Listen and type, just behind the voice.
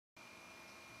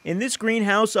In this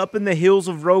greenhouse up in the hills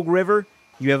of Rogue River,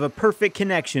 you have a perfect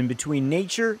connection between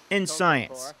nature and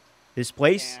science. This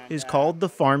place is called the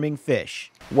Farming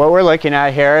Fish. What we're looking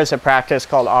at here is a practice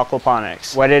called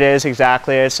aquaponics. What it is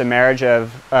exactly is a marriage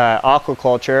of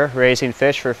aquaculture, raising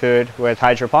fish for food, with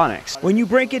hydroponics. When you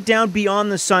break it down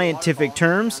beyond the scientific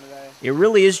terms, it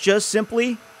really is just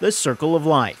simply the circle of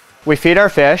life. We feed our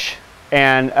fish,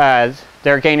 and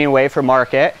they're gaining weight for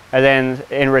market, and then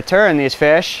in return these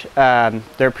fish,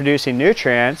 they're producing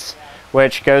nutrients,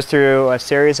 which goes through a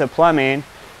series of plumbing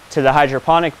to the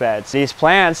hydroponic beds. These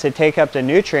plants, they take up the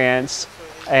nutrients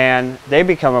and they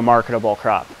become a marketable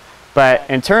crop. But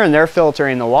in turn, they're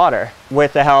filtering the water.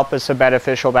 With the help of some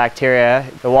beneficial bacteria,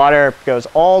 the water goes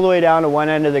all the way down to one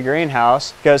end of the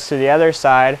greenhouse, goes to the other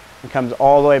side, and comes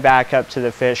all the way back up to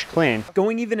the fish clean.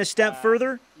 Going even a step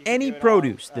further, any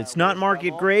produce that's not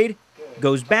market grade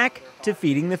goes back to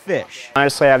feeding the fish.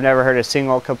 Honestly, I've never heard a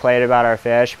single complaint about our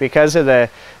fish. Because of the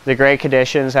great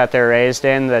conditions that they're raised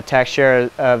in, the texture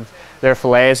of their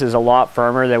fillets is a lot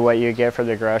firmer than what you get from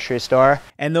the grocery store.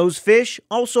 And those fish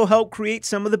also help create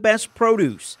some of the best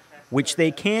produce, which they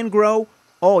can grow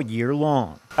all year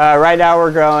long. Right now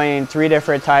we're growing 3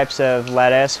 different types of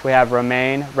lettuce. We have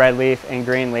romaine, red leaf, and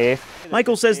green leaf.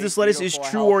 Michael says this lettuce is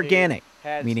true organic,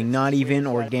 meaning not even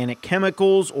organic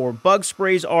chemicals or bug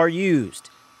sprays are used.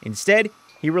 Instead,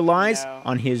 he relies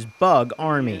on his bug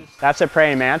army. That's a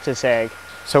praying mantis egg.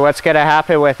 So what's going to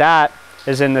happen with that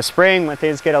is in the spring, when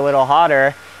things get a little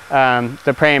hotter,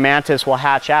 the praying mantis will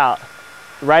hatch out.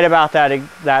 Right about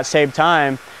that same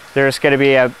time, there's going to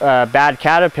be a bad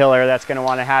caterpillar that's going to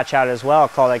want to hatch out as well,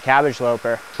 called a cabbage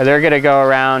loper. They're going to go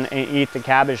around and eat the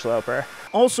cabbage loper.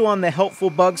 Also on the helpful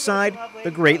bug side,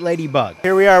 the great ladybug.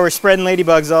 Here we are, we're spreading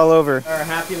ladybugs all over. Our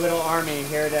happy little army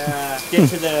here to get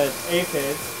to the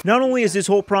aphids. Not only is this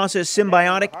whole process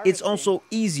symbiotic, it's also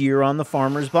easier on the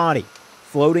farmer's body.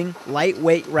 Floating,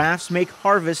 lightweight rafts make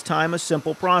harvest time a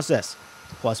simple process.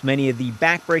 Plus, many of the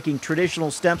backbreaking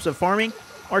traditional steps of farming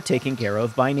are taken care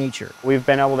of by nature. We've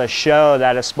been able to show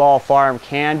that a small farm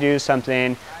can do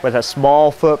something with a small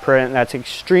footprint that's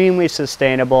extremely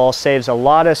sustainable, saves a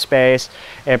lot of space,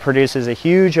 and produces a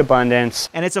huge abundance.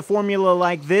 And it's a formula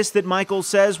like this that Michael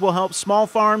says will help small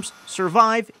farms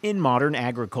survive in modern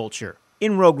agriculture.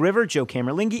 In Rogue River, Joe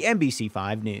Camerlingi,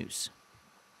 NBC5 News.